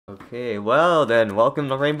Okay, well then, welcome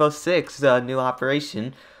to Rainbow Six, new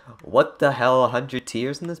operation. What the hell, 100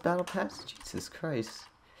 tiers in this battle pass? Jesus Christ.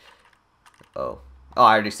 Oh,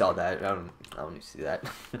 I already saw that. I don't need to see that.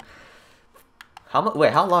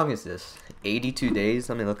 Wait, how long is this? 82 days?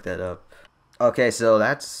 Let me look that up. Okay, so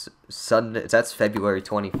that's Sunday. That's February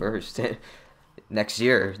 21st. Next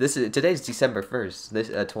year. Today's December 1st. This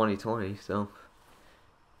 2020. So,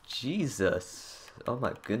 Jesus. Oh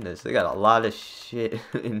my goodness, they got a lot of shit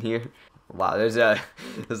in here. Wow, there's a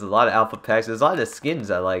lot of alpha packs. There's a lot of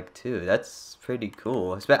skins I like too. That's pretty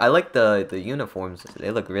cool. I like the uniforms.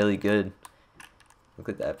 They look really good. Look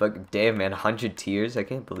at that. But damn, man, 100 tiers. I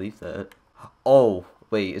can't believe that. Oh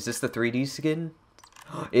wait, is this the 3D skin?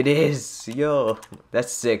 It is. Yo,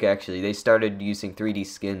 that's sick. Actually, they started using 3D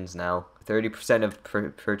skins now. 30% of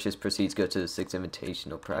purchase proceeds go to the 6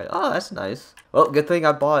 Invitational prize. Oh, that's nice. Well, good thing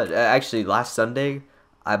I bought. Actually, last Sunday,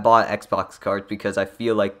 I bought Xbox cards because I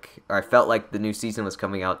felt like the new season was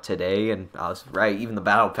coming out today, and I was right. Even the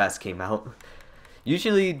Battle Pass came out.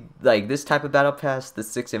 Usually, like this type of Battle Pass, the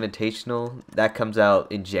 6 Invitational, that comes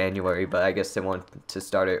out in January, but I guess they want to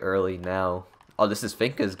start it early now. Oh, this is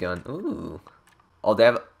Finka's gun. Ooh. Oh, they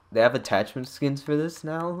have attachment skins for this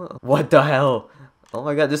now? What the hell? Oh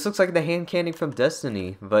my god, this looks like the hand candy from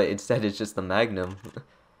Destiny, but instead it's just the Magnum.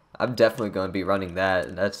 I'm definitely going to be running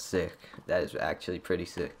that. That's sick. That is actually pretty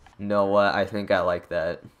sick. You know what? I think I like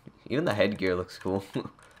that. Even the headgear looks cool.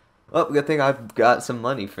 Oh, good thing I've got some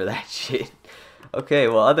money for that shit. Okay,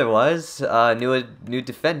 well, otherwise, new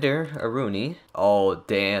defender, Aruni. Oh,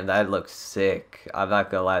 damn, that looks sick. I'm not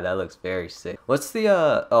gonna lie, that looks very sick. What's the,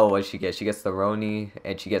 oh, what does she get? She gets the Roni,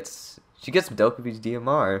 and she gets Dokovi's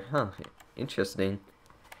DMR. Huh, interesting.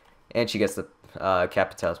 And she gets the,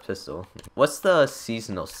 Capital's pistol. What's the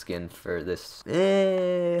seasonal skin for this?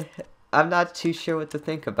 I'm not too sure what to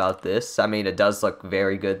think about this. I mean, it does look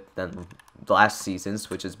very good than last season's,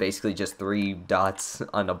 which is basically just 3 dots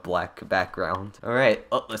on a black background. Alright,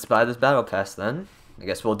 well, let's buy this battle pass then. I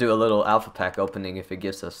guess we'll do a little alpha pack opening if it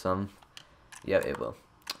gives us some. Yeah, it will.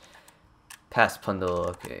 Pass bundle,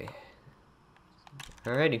 okay.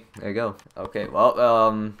 Alrighty, there you go. Okay,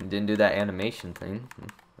 well, didn't do that animation thing.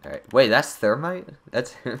 Alright, wait, that's thermite?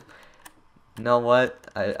 That's... You know what?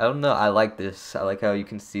 I don't know. I like this. I like how you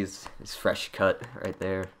can see his fresh cut right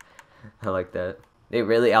there. I like that. They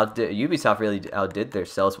really Ubisoft really outdid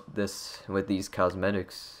themselves with these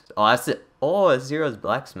cosmetics. Oh, that's it. Oh, it's Zero's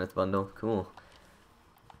blacksmith bundle. Cool.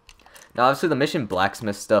 Now, obviously, the mission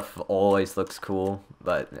blacksmith stuff always looks cool,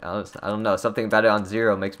 but I don't know. Something about it on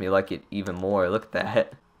Zero makes me like it even more. Look at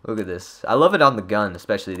that. Look at this. I love it on the gun,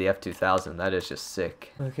 especially the F2000. That is just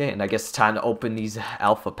sick. Okay, and I guess it's time to open these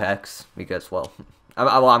alpha packs because, well,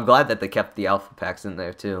 I'm glad that they kept the alpha packs in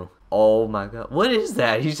there too. Oh my god, what is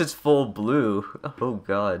that? He's just full blue. Oh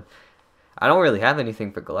god. I don't really have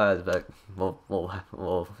anything for glass, but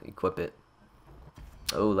we'll equip it.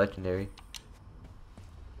 Oh, legendary.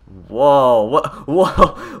 Whoa,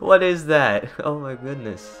 what is that? Oh my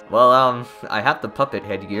goodness. Well, I have the puppet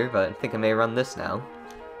headgear, but I think I may run this now.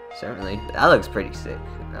 Certainly. That looks pretty sick,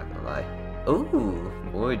 I'm not gonna lie. Ooh,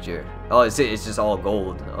 Voyager. Oh, it's just all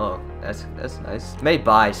gold. Oh, that's nice. May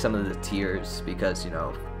buy some of the tiers because, you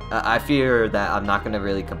know, I fear that I'm not gonna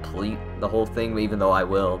really complete the whole thing, even though I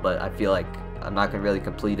will, but I feel like I'm not gonna really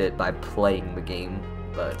complete it by playing the game,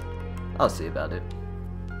 but I'll see about it.